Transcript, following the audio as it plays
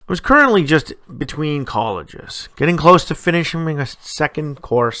was currently just between colleges, getting close to finishing a second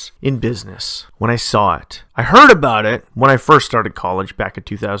course in business when I saw it. I heard about it when I first started college back in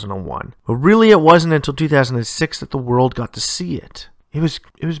 2001, but really it wasn't until 2006 that the world got to see it. It was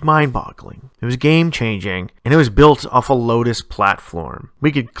mind-boggling. It was game-changing, and it was built off a Lotus platform.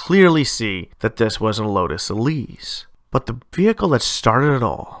 We could clearly see that this was a Lotus Elise. But the vehicle that started it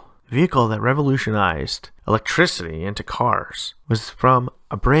all, the vehicle that revolutionized electricity into cars, was from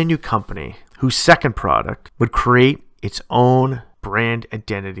a brand new company whose second product would create its own brand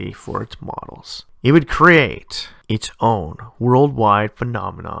identity for its models. It would create its own worldwide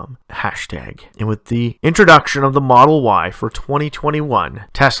phenomenon, hashtag. And with the introduction of the Model Y for 2021,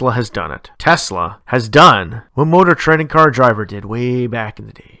 Tesla has done it. Tesla has done what Motor Trend and Car Driver did way back in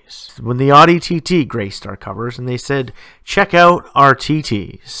the days, when the Audi TT graced our covers and they said, check out our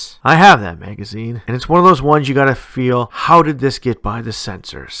TTs. I have that magazine, and it's one of those ones you gotta feel, how did this get by the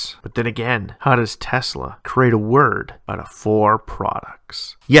censors? But then again, how does Tesla create a word out of 4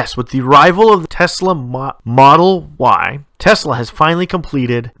 products? Yes, with the arrival of the Tesla Model Y, Tesla has finally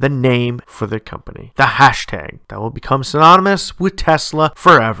completed the name for the company, the hashtag that will become synonymous with Tesla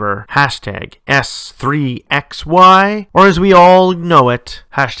forever, hashtag S3XY, or as we all know it,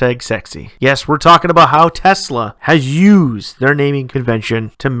 hashtag sexy. Yes, we're talking about how Tesla has used their naming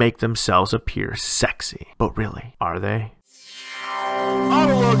convention to make themselves appear sexy. But really, are they?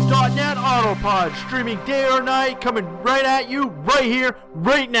 Autologs.net Autopod, streaming day or night, coming right at you, right here,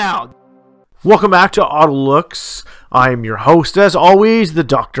 right now. Welcome back to Autolooks. I'm your host, as always, the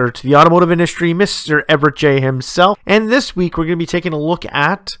doctor to the automotive industry, Mr. Everett J. himself. And this week, we're going to be taking a look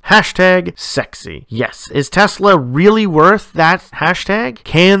at hashtag sexy. Yes, is Tesla really worth that hashtag?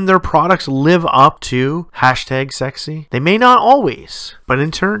 Can their products live up to hashtag sexy? They may not always, but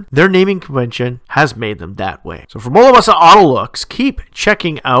in turn, their naming convention has made them that way. So from all of us at Autolooks, keep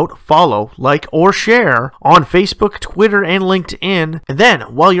checking out, follow, like, or share on Facebook, Twitter, and LinkedIn. And then,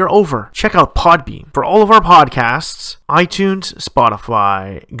 while you're over, check out Podbean for all of our podcasts, iTunes,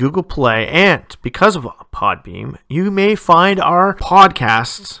 Spotify, Google Play, and because of Podbean, you may find our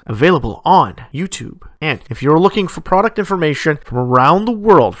podcasts available on YouTube. And if you're looking for product information from around the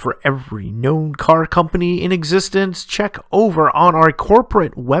world for every known car company in existence, check over on our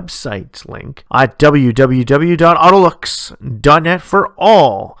corporate website link at www.autolooks.net for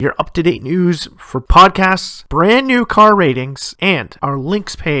all your up-to-date news for podcasts, brand new car ratings, and our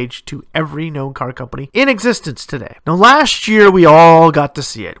links page to every known car company in existence today. Now, last year, we all got to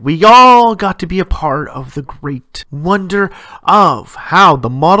see it. We all got to be a part of the great wonder of how the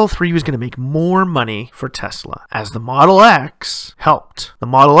Model 3 was going to make more money for Tesla, as the Model X helped the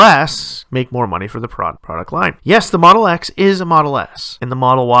Model S make more money for the product line. Yes, the Model X is a Model S, and the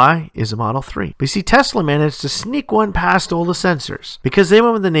Model Y is a Model 3. But you see, Tesla managed to sneak one past all the censors, because they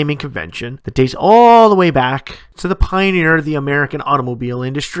went with the naming convention that dates all the way back to the pioneer of the American automobile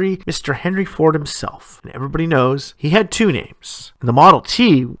industry, Mr. Henry Ford himself. And everybody knows he had 2 names. And the Model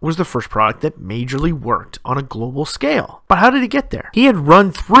T was the first product that majorly worked on a global scale. But how did he get there? He had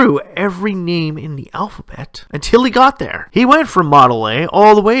run through every name in the alphabet until he got there. He went from Model A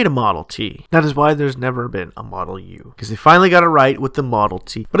all the way to Model T. That is why there's never been a Model U, because they finally got it right with the Model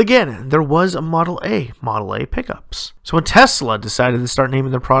T. But again, there was a Model A pickups. So when Tesla decided to start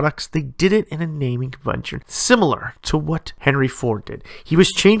naming their products, they did it in a naming convention similar to what Henry Ford did. He was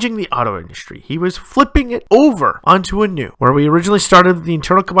changing the auto industry. He was flipping it over onto a new, where we originally started with the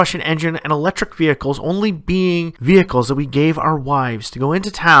internal combustion engine and electric vehicles only being vehicles that we gave our wives to go into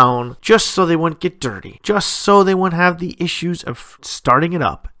town just so they wouldn't get dirty, just so they wouldn't have the issues of starting it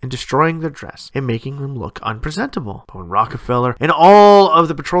up and destroying their dress and making them look unpresentable. But when Rockefeller and all of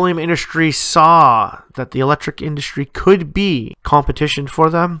the petroleum industry saw that the electric industry could be competition for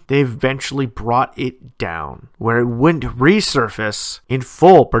them, they eventually brought it down, where it wouldn't resurface in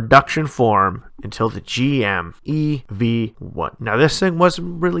full production form until the GM EV1. Now, this thing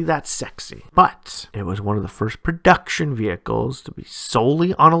wasn't really that sexy, but it was one of the first production vehicles to be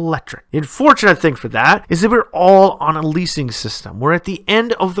solely on electric. The unfortunate thing for that is that we're all on a leasing system, where at the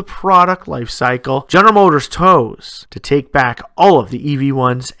end of the product life cycle, General Motors chose to take back all of the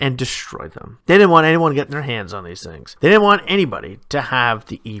EV1s and destroy them. They didn't want anyone getting their hands on these things. They didn't want anybody to have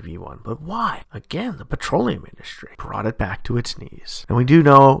the EV1. But why? Again, the petroleum industry brought it back to its knees. And we do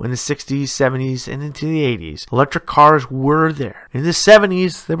know in the 60s, 70s, and into the 80s, electric cars were there. In the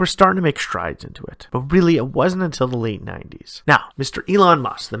 70s, they were starting to make strides into it. But really, it wasn't until the late 90s. Now, Mr. Elon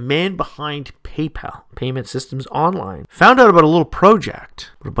Musk, the man behind PayPal, Payment Systems Online, found out about a little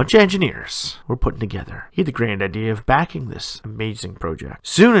project that a bunch of engineers were putting together. He had the grand idea of backing this amazing project.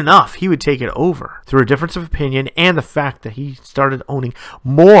 Soon enough, he would take it over through a difference of opinion and the fact that he started owning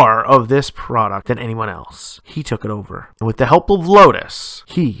more of this product than anyone else. He took it over. And with the help of Lotus,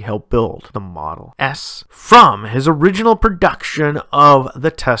 he helped build the Model S from his original production of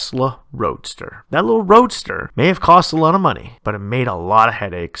the Tesla Roadster. That little Roadster may have cost a lot of money, but it made a lot of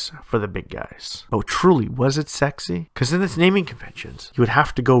headaches for the big guys. Oh, truly, was it sexy? Because in its naming conventions, you would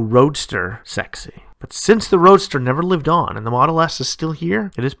have to go Roadster sexy. But since the Roadster never lived on and the Model S is still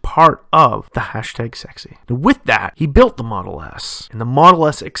here, it is part of the hashtag sexy. And with that, he built the Model S. And the Model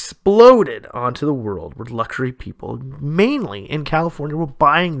S exploded onto the world where luxury people, mainly in California, were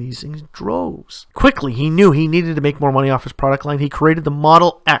buying these things in droves. Quickly, he knew he needed to make more money off his product line. He created the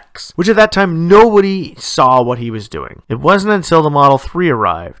Model X, which at that time nobody saw what he was doing. It wasn't until the Model 3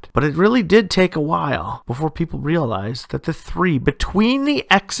 arrived, but it really did take a while before people realized that the 3 between the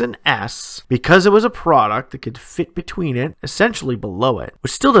X and S, because it was a product that could fit between it, essentially below it,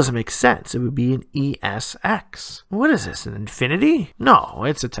 which still doesn't make sense. It would be an ESX. What is this, an Infinity? No,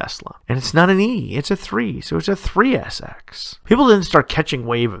 it's a Tesla. And it's not an E, it's a 3, so it's a 3SX. People didn't start catching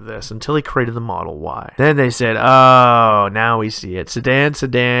wave of this until he created the Model Y. Then they said, oh, now we see it. Sedan,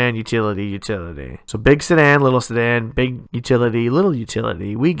 sedan, utility, utility. So big sedan, little sedan, big utility, little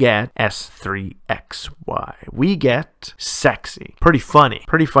utility. We get S3XY. We get sexy. Pretty funny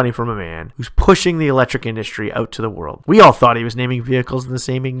from a man who's pushing the electric industry out to the world. We all thought he was naming vehicles in the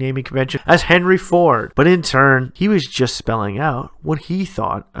same naming convention as Henry Ford, but in turn, he was just spelling out what he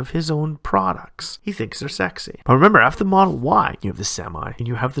thought of his own products. He thinks they're sexy. But remember, after the Model Y, you have the Semi, and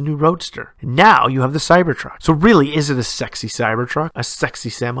you have the new Roadster. And now you have the Cybertruck. So really, is it a sexy Cybertruck, a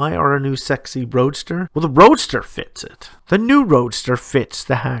sexy Semi, or a new sexy Roadster? Well, the Roadster fits it. The new Roadster fits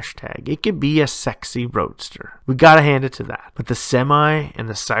the hashtag. It could be a sexy Roadster. We gotta hand it to that. But the Semi and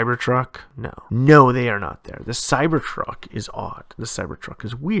the Cybertruck, no. No, they are not there. The Cybertruck is odd. The Cybertruck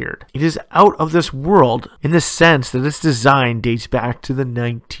is weird. It is out of this world in the sense that its design dates back to the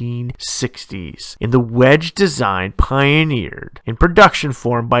 1960s. In the wedge design pioneered in production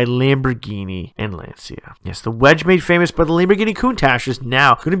form by Lamborghini and Lancia. Yes, the wedge made famous by the Lamborghini Countach is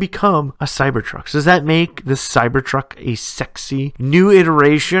now going to become a Cybertruck. So does that make the Cybertruck a sexy new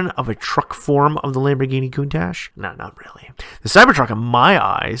iteration of a truck form of the Lamborghini Countach? No, not really. The Cybertruck, in my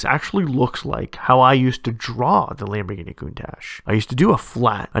eyes, actually looks like how I used to draw the Lamborghini Countach. I used to do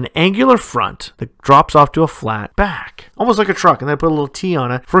an angular front that drops off to a flat back, almost like a truck, and then I put a little T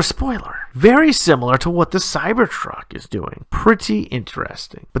on it for a spoiler. Very similar to what the Cybertruck is doing. Pretty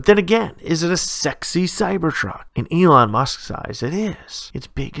interesting. But then again, is it a sexy Cybertruck? In Elon Musk's eyes, it is. It's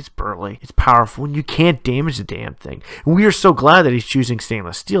big, it's burly, it's powerful, and you can't damage the damn thing. And we are so glad that he's choosing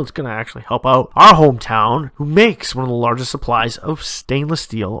stainless steel. It's going to actually help out our hometown, who makes one of the largest supplies of stainless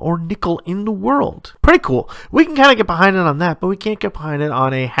steel or nickel in the world. Pretty cool. We can kind of get behind it on that, but we can't get behind it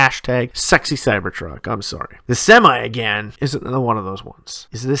on a hashtag sexy Cybertruck. I'm sorry. The Semi, again, isn't one of those ones.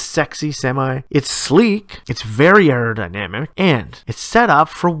 Is this sexy Semi? It's sleek, it's very aerodynamic, and it's set up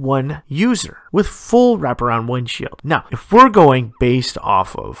for one user with full wraparound windshield. Now, if we're going based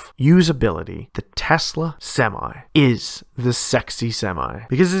off of usability, the Tesla Semi is the sexy Semi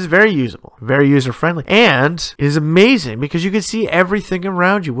because it's very usable, very user-friendly, and it is amazing because you can see everything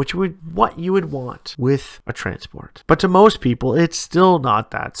around you, what you would want with a transport. But to most people, it's still not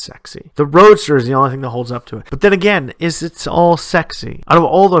that sexy. The Roadster is the only thing that holds up to it. But then again, it's all sexy. Out of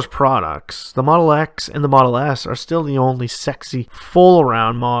all those products, the Model X and the Model S are still the only sexy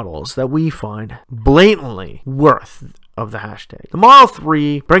full-around models that we find blatantly worth of the hashtag. The Model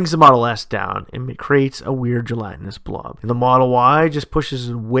 3 brings the Model S down and it creates a weird gelatinous blob. And the Model Y just pushes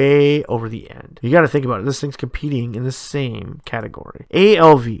it way over the end. You got to think about it. This thing's competing in the same category.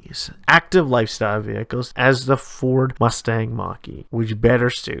 ALVs, active lifestyle vehicles, as the Ford Mustang Mach-E, which better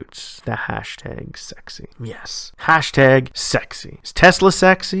suits the hashtag sexy. Yes, hashtag sexy. Is Tesla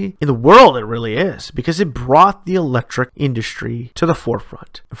sexy? In the world, it really is, because it brought the electric industry to the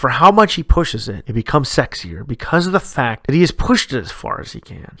forefront. And for how much he pushes it, it becomes sexier because of the fact that he has pushed it as far as he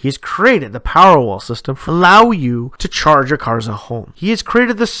can. He has created the Powerwall system to allow you to charge your cars at home. He has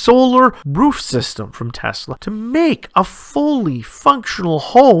created the solar roof system from Tesla to make a fully functional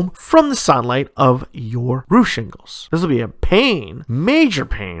home from the sunlight of your roof shingles. This will be a pain, major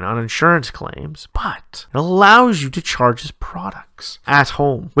pain on insurance claims, but it allows you to charge his products at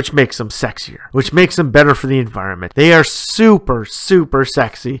home, which makes them sexier, which makes them better for the environment. They are super, super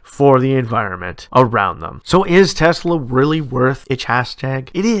sexy for the environment around them. So is Tesla really worth its hashtag?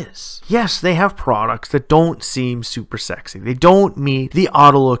 It is. Yes, they have products that don't seem super sexy. They don't meet the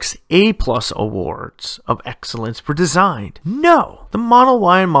Autolux A+ awards of excellence for design. No. The Model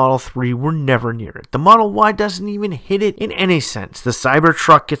Y and Model 3 were never near it. The Model Y doesn't even hit it in any sense. The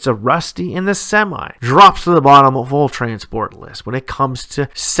Cybertruck gets a rusty, and the Semi drops to the bottom of all transport lists when it comes to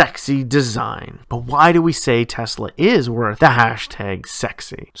sexy design. But why do we say Tesla is worth the hashtag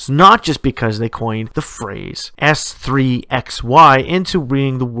sexy? It's not just because they coined the phrase S3XY into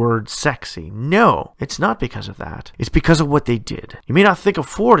being the word sexy. No, it's not because of that. It's because of what they did. You may not think of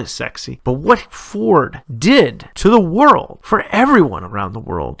Ford as sexy, but what Ford did to the world, for everyone around the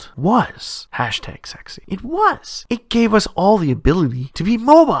world, was hashtag sexy. It was. It gave us all the ability to be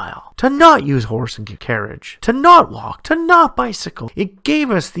mobile, to not use horse and carriage, to not walk, to not bicycle. It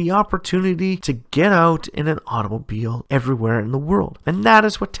gave us the opportunity to get out in an automobile everywhere in the world. And that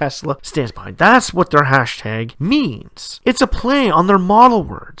is what Tesla stands behind. That's what their hashtag means. It's a play on their model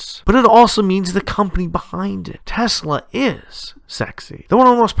words, but it also means the company behind it. Tesla is sexy. They're one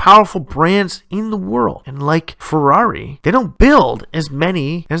of the most powerful brands in the world. And like Ferrari, they don't build as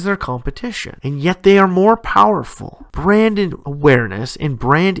many as their competition. And yet they are more powerful. Brand awareness and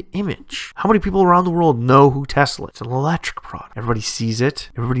brand image. How many people around the world know who Tesla is? It's an electric product. Everybody sees it,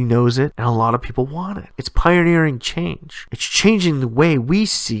 everybody knows it, and a lot of people want it. It's pioneering change. It's changing the way we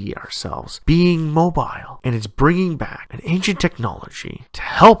see ourselves being mobile. And it's bringing back an ancient technology to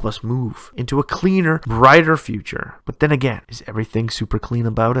help us move into a cleaner, brighter future. But then again, is everything super clean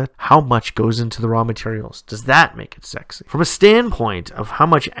about it? How much goes into the raw materials? Does that make it sexy? From a standpoint of how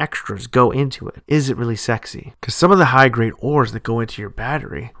much extras go into it, is it really sexy? Because some of the high-grade ores that go into your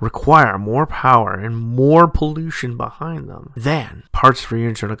battery require more power and more pollution behind them than parts for your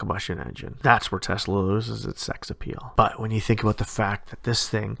internal combustion engine. That's where Tesla loses its sex appeal. But when you think about the fact that this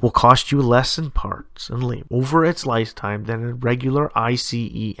thing will cost you less in parts and labor over its lifetime than a regular ICE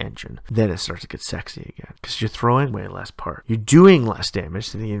engine, then it starts to get sexy again. Because you're throwing away less parts. You're doing less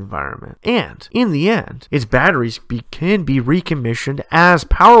damage to the environment. And in the end, its batteries can be recommissioned as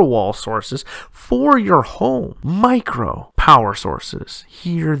power wall sources for your home. Micro power sources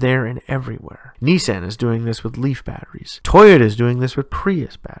here, there, and everywhere. Nissan is doing this with Leaf batteries. Toyota is doing this with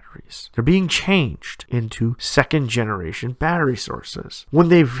Prius batteries. They're being changed into second generation battery sources. When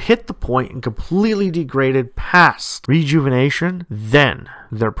they've hit the point and completely degraded past rejuvenation, then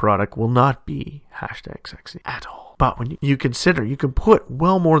their product will not be hashtag sexy at all. But when you consider you can put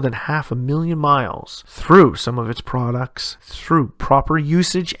well more than 500,000 miles through some of its products, through proper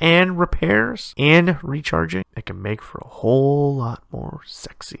usage and repairs and recharging, it can make for a whole lot more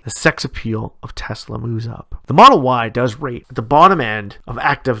sexy. The sex appeal of Tesla moves up. The Model Y does rate at the bottom end of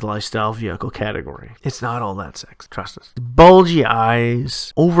active lifestyle vehicle category. It's not all that sexy, trust us. Bulgy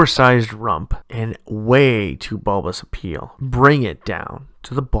eyes, oversized rump, and way too bulbous appeal bring it down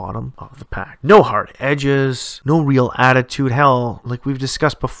to the bottom of the pack. No hard edges, no real attitude. Hell, like we've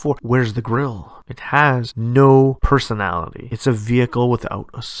discussed before, where's the grill? It has no personality. It's a vehicle without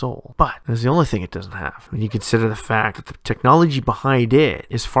a soul. But that's the only thing it doesn't have. When you consider the fact that the technology behind it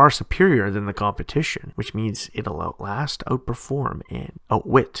is far superior than the competition, which means it'll outlast, outperform, and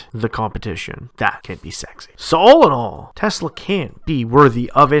outwit the competition. That can't be sexy. So all in all, Tesla can't be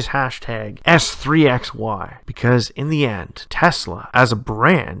worthy of its hashtag S3XY, because in the end, Tesla as a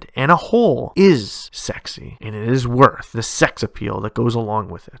brand and a whole is sexy, and it is worth the sex appeal that goes along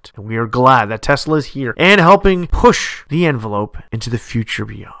with it. And we are glad that Tesla is here and helping push the envelope into the future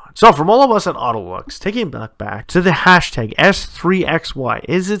beyond. So from all of us at Autolux, taking it back to the hashtag S3XY,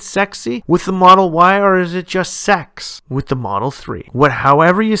 is it sexy with the Model Y, or is it just sex with the Model 3?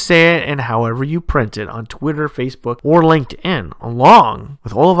 However you say it and however you print it on Twitter, Facebook, or LinkedIn, along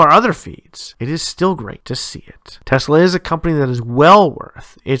with all of our other feeds, it is still great to see it. Tesla is a company that is well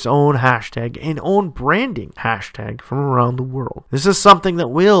worth its own hashtag and own branding hashtag from around the world. This is something that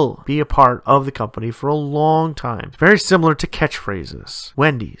will be a part of the company for a long time. It's very similar to catchphrases.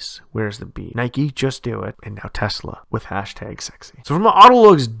 Wendy's, where's the beat? Nike, just do it. And now Tesla with hashtag sexy. So from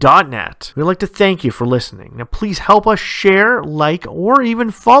Autologs.net, we'd like to thank you for listening. Now please help us share, like, or even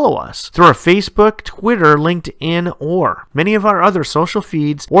follow us through our Facebook, Twitter, LinkedIn, or many of our other social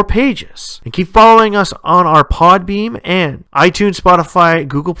feeds or pages. And keep following us on our Podbeam and iTunes, Spotify,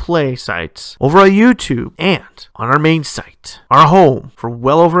 Google Play sites, over on YouTube, and on our main site, our home for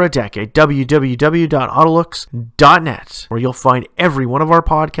well over a decade, www.autolux.net, where you'll find every one of our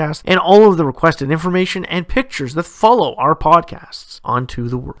podcasts and all of the requested information and pictures that follow our podcasts onto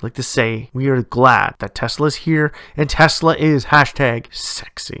the world. I'd like to say we are glad that Tesla is here, and Tesla is hashtag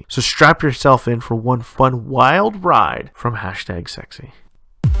sexy. So strap yourself in for one fun wild ride from hashtag sexy.